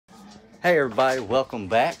Hey everybody, welcome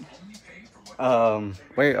back.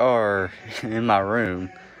 We are in my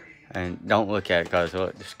room, and don't look at it because it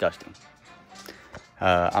looks disgusting.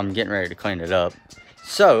 I'm getting ready to clean it up.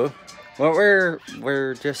 So, what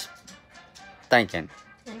we're just thinking.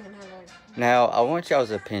 Now, I want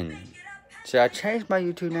y'all's opinion. Should I change my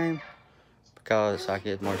YouTube name because I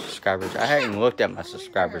get more subscribers? I haven't looked at my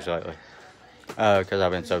subscribers lately because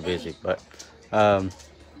I've been so busy. But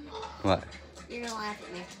what? You're gonna laugh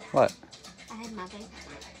at me. What? I had nothing.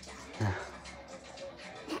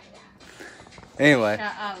 Anyway,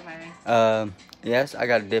 Shut up, baby. yes, I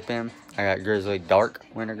got a dip in. I got Grizzly Dark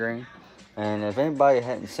Wintergreen. And if anybody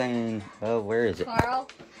hadn't seen, where is it? Carl?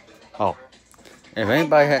 Oh, if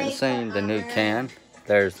anybody hadn't seen the new can,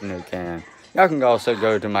 there's the new can. Y'all can also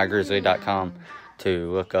go to mygrizzly.com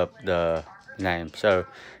to look up the name. So,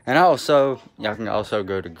 and also, y'all can also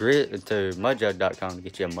go to mudjug.com to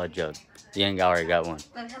get you a mud jug. You ain't already got one.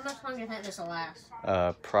 But how much longer do you think this will last?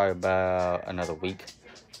 Probably about another week.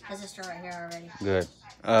 Has it started right here already?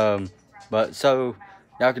 Good. But so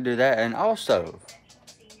y'all can do that, and also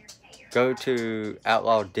go to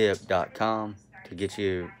outlawdip.com to get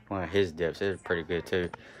you one of his dips. It's pretty good too.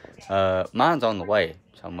 Mine's on the way,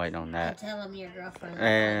 so I'm waiting on that. Tell him your girlfriend.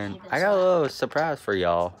 And I got a little surprise for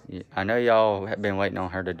y'all. I know y'all have been waiting on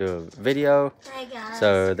her to do a video. Hey guys.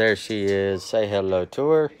 So there she is. Say hello to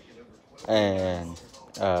her. And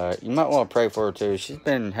you might want to pray for her too. She's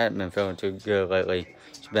hadn't been feeling too good lately.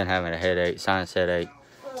 She's been having a headache, sinus headache.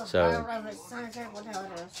 So I don't know if it's sinus headache, what the hell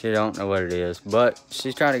it is. she don't know what it is, but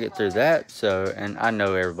she's trying to get through that. So, and I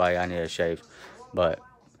know everybody, I need a shave, but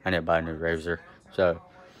I need to buy a new razor. So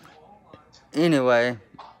anyway,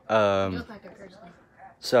 You look like a grizzly.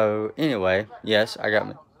 so anyway, yes, I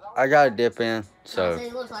got a dip in. So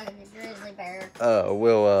He looks like a grizzly bear.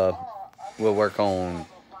 we'll work on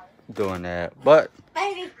doing that. But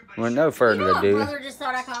Baby. with no further You know ado. what brother just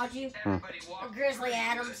thought I called you? A Grizzly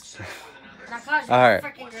Adams. And I called you Alright,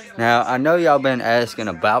 freaking grizzly. now I know y'all been asking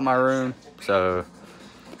about my room, so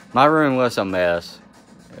my room was a mess.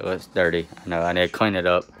 It was dirty. I know I need to clean it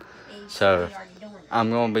up. So I'm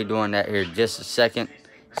going to be doing that here in just a second.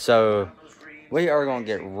 So we are going to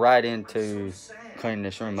get right into cleaning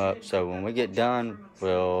this room up. So when we get done,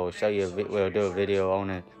 we'll show you. We'll do a video on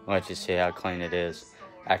it. Let you see how clean it is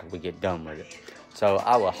after we get done with it. So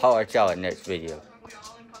I will holler at y'all at next video.